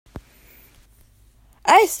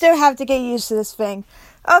I still have to get used to this thing.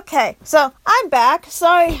 Okay, so I'm back.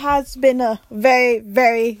 Sorry, it has been a very,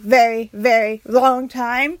 very, very, very long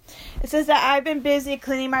time. It's just that I've been busy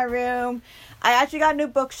cleaning my room. I actually got new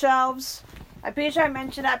bookshelves. I'm pretty sure I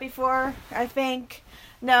mentioned that before, I think.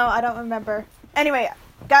 No, I don't remember. Anyway,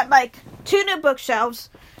 got like 2 new bookshelves.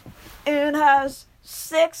 And it has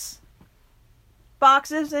 6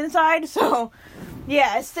 boxes inside. So,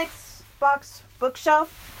 yeah, a 6-box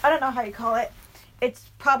bookshelf. I don't know how you call it. It's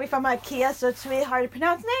probably from IKEA, so it's really hard to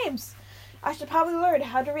pronounce names. I should probably learn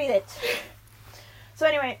how to read it. So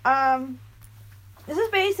anyway, this is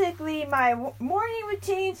basically my morning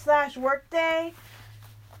routine / work day,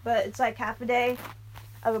 but it's like half a day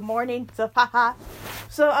of a morning, so haha.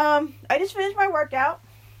 So I just finished my workout.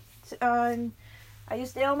 I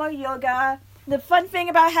just did all my yoga. The fun thing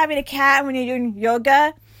about having a cat when you're doing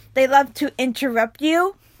yoga, they love to interrupt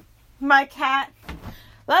you. My cat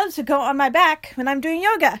loves to go on my back when I'm doing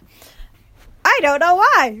yoga. I don't know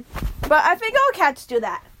why, but I think all cats do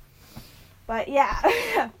that. But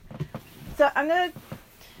yeah. So I'm going to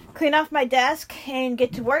clean off my desk and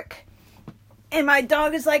get to work. And my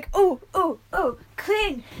dog is like, ooh,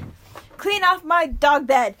 clean off my dog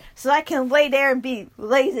bed so I can lay there and be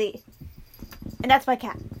lazy. And that's my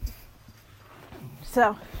cat.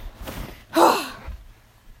 So,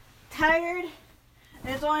 tired.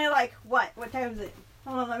 And it's only like, what time is it?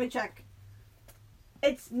 Hold on, let me check.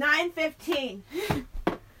 It's 9:15.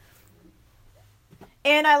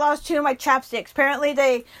 And I lost 2 of my chopsticks. Apparently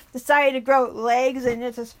they decided to grow legs and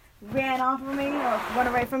it just ran off of me or went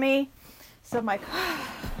away from me. So I'm like,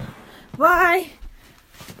 why?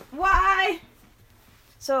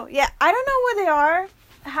 So yeah, I don't know where they are.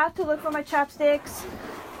 I have to look for my chopsticks.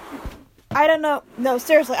 I don't know. No,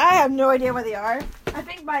 seriously, I have no idea where they are. I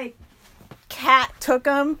think my cat took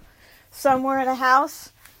them somewhere in the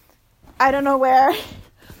house. I don't know where.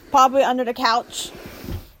 Probably under the couch.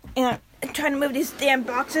 And I'm trying to move these damn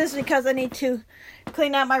boxes because I need to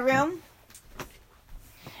clean out my room.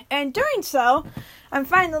 And doing so, I'm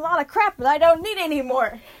finding a lot of crap that I don't need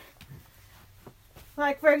anymore.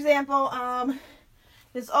 Like, for example,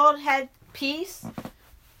 this old headpiece.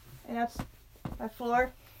 And that's my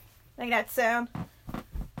floor. Make that sound.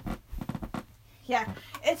 Yeah,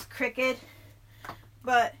 it's crooked.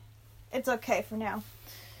 But it's okay for now.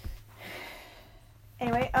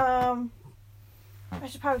 Anyway, I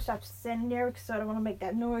should probably stop standing there because I don't want to make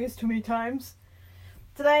that noise too many times.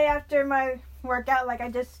 Today, after my workout, like I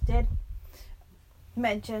just did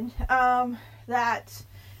mention, that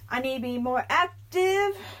I need to be more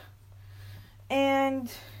active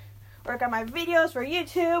and work on my videos for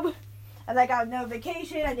YouTube. As I got a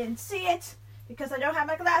notification, I didn't see it because I don't have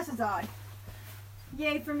my glasses on.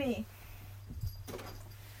 Yay for me.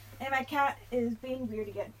 And my cat is being weird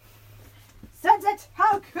again. Sunset,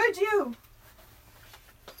 how could you?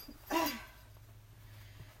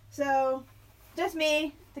 So, just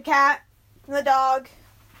me, the cat, and the dog,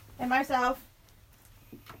 and myself.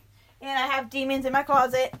 And I have demons in my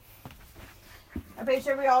closet. I'm pretty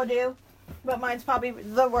sure we all do. But mine's probably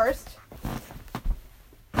the worst.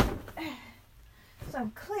 So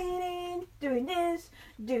I'm cleaning, doing this,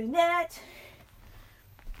 doing that.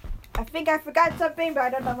 I think I forgot something, but I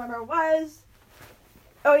don't know where it was.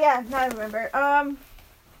 Oh yeah, now I remember. I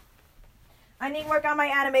need to work on my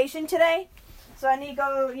animation today. So I need to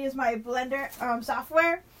go use my Blender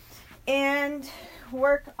software and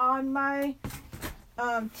work on my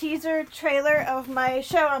teaser trailer of my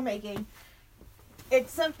show I'm making.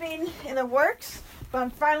 It's something in the works, but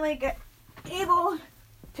I'm finally able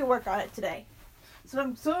to work on it today. So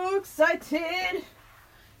I'm so excited.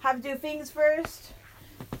 Have to do things first.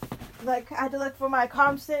 Like, I had to look for my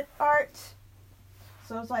concept art.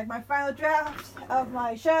 So it's like my final draft of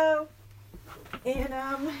my show.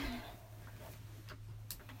 And,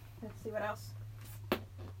 let's see what else.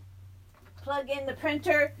 Plug in the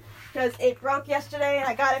printer because it broke yesterday and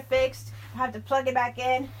I got it fixed. I have to plug it back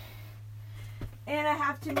in. And I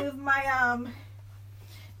have to move my,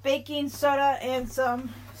 baking soda and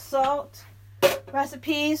some salt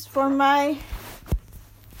recipes for my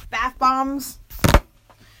bath bombs.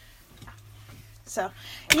 So,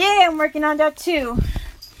 yeah, I'm working on that too.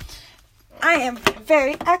 I am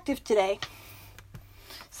very active today.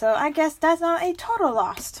 So, I guess that's not a total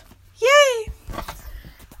loss. Yay!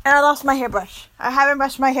 And I lost my hairbrush. I haven't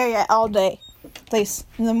brushed my hair yet all day. At least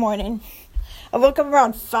in the morning. I woke up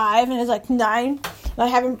around 5 and it's like 9. And I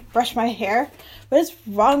haven't brushed my hair. What is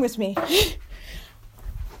wrong with me?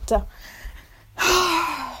 So.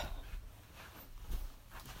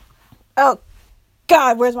 Oh,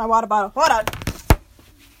 God, where's my water bottle? Hold on.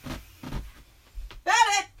 Got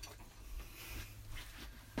it!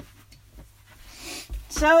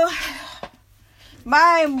 So,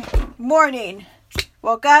 my morning.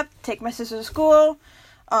 Woke up, take my sister to school,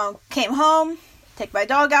 came home, take my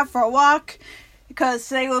dog out for a walk, because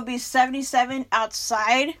today will be 77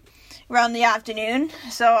 outside around the afternoon.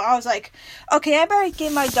 So I was like, okay, I better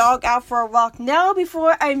get my dog out for a walk now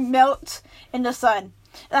before I melt in the sun.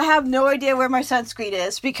 And I have no idea where my sunscreen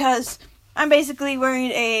is, because I'm basically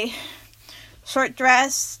wearing a short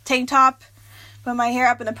dress, tank top, with my hair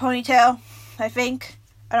up in a ponytail, I think.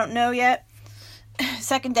 I don't know yet.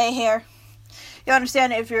 Second day hair. You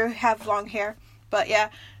understand it if you have long hair. But yeah.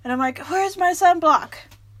 And I'm like, where's my sunblock?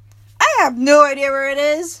 I have no idea where it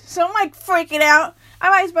is. So I'm like freaking out. I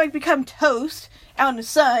might as well become toast out in the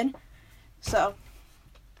sun. So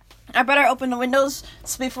I better open the windows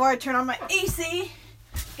before I turn on my AC.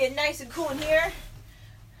 Get nice and cool in here.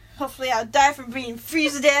 Hopefully I'll die from being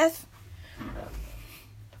freeze to death.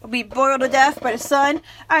 I'll be boiled to death by the sun.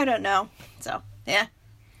 I don't know. So, yeah.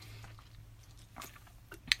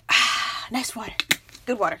 Nice water.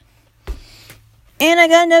 Good water. And I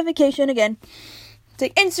got a notification again. It's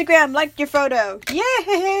like, Instagram, like your photo.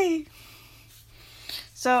 Yay!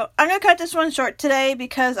 So, I'm going to cut this one short today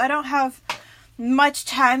because I don't have much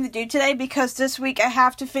time to do today, because this week I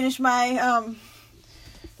have to finish my,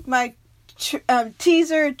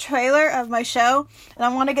 teaser trailer of my show. And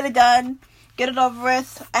I want to get it done. Get it over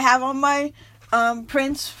with. I have all my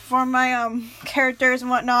prints for my characters and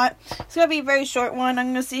whatnot. It's gonna be a very short one. I'm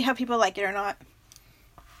gonna see how people like it or not.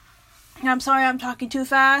 I'm sorry I'm talking too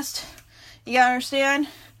fast. You gotta understand.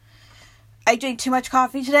 I drink too much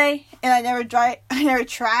coffee today, and I never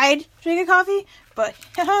tried drinking coffee, but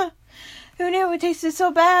who knew it tasted so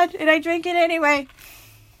bad, and I drink it anyway.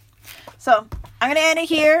 So I'm gonna end it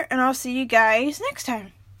here, and I'll see you guys next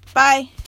time. Bye.